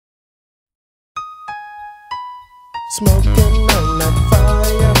Smoking on that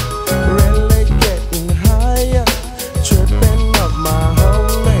fire, really getting higher. Tripping off my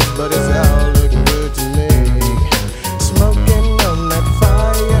homies, but it's all looking good to me. Smoking on that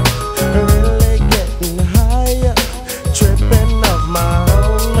fire, really getting higher. Tripping off my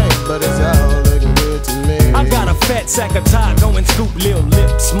homies, but it's all looking good to me. I got a fat sack of tie, go and scoop lil'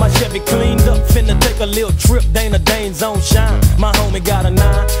 lips. My Chevy cleaned up, finna take a little trip. Dana Dane's on shine, my homie got a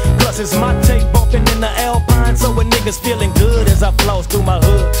 9. Plus it's my tape bumping in the Alpine, so a nigga's feeling good as I floss through my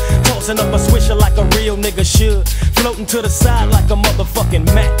hood. Tossing up a swisher like a real nigga should. Floating to the side like a motherfucking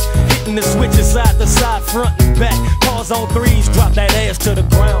Mac. Hitting the switches side to side, front and back. Pause on 3s, drop that ass to the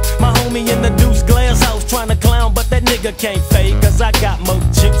ground. My homie in the Deuce glass house trying to clown, but that nigga can't fade, cause I got more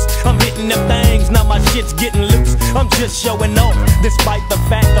juice. I'm hitting them things, now my shit's getting loose. I'm just showing off, despite the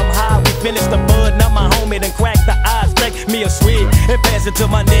fact I'm high. We finished the bud, now my homie done cracked the eyes. Take me a swig and pass it to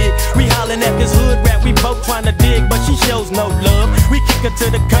my nigga. We hollering at this hood rat, we both trying to dig, but she shows no love. We kick her to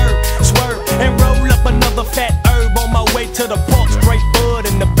the curb, swerve, and roll up another fat herb. On my way to the park, straight bud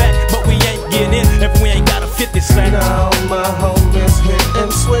in the back, but we ain't getting in if we ain't got a 50 cent. Now my homies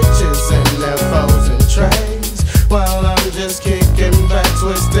hitting switches in their foes and trays, while I'm just kicking back,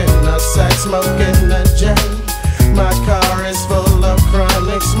 twisting a sack, smoking a J. My car is full of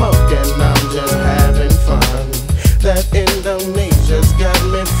chronic smoke and I'm just having fun. That Indonesia's got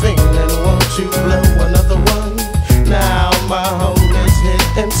me feeling, won't you blow another one? Now my homies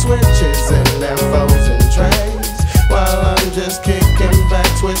hitting switches in their foes and trays, while I'm just kicking back,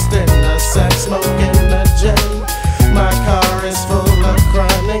 twisting a sack, smoking a J. My car is full of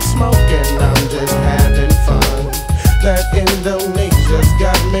chronic smoke and I'm just having fun. That Indonesia's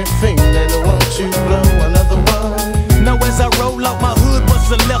got me feeling, won't you blow another one? Now as I roll out my hood, bust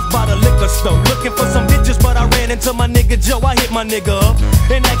a left by the liquor store, looking for some bitches, but I ran into my nigga Joe. I hit my nigga up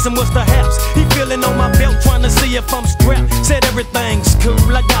and asked him what's the haps. He feeling on my belt, trying to see if I'm strapped. Said everything's cool,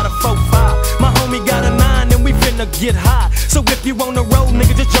 I got a 4-5. My homie got a 9 and we finna get high. So if you on the road,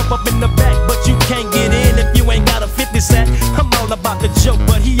 nigga, just jump up in the back. But you can't get in if you ain't got a 50 sack. I'm all about the joke,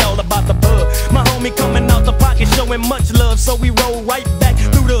 but he all about the bud. My homie coming out the pocket, showing much love, so we roll right back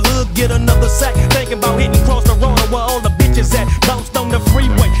through the hood, get another sack. Thinking about hitting cross the road where all the bitches at. Bounced on the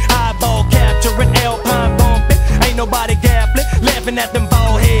freeway, eyeball capturing, Alpine bumping. Ain't nobody gaffling, laughing at them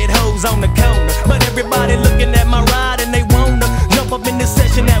bald head hoes on the corner. But everybody looking at my ride and they wanna jump up in this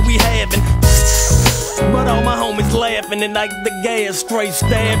session that we having. But all my homies laughing and like the gas straight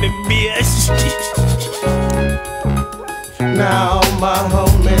stabbing, bitch. Now my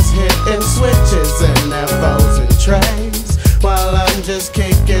homies hitting switches in their foes and trays, while I'm just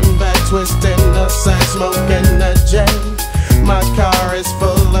kicking back, twisting a sack, smoking a J. My car is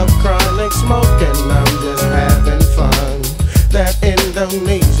full of chronic smoke and I'm just having fun. That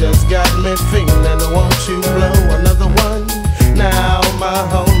Indonesia's got me feeling, won't you blow another one? Now my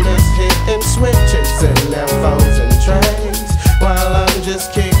homies hitting switches in their foes and trays, while I'm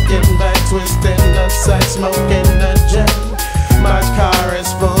just kicking back, twisting a sack, smoking a J. My car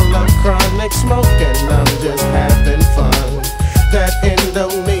is full of chronic smoke and I'm just having fun. That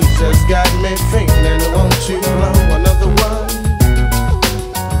Indonesia's got me feeling, won't you blow another one?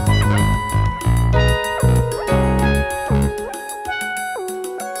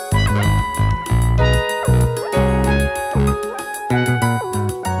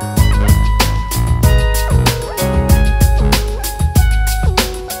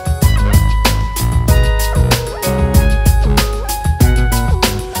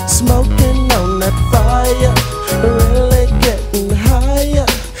 Smoking on that fire, really getting higher.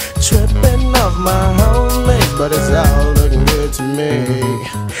 Tripping off my homies, but it's all looking good to me.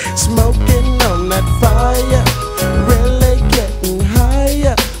 Smoking on that fire, really getting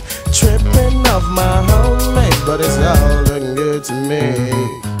higher. Tripping off my homies, but it's all looking good to me.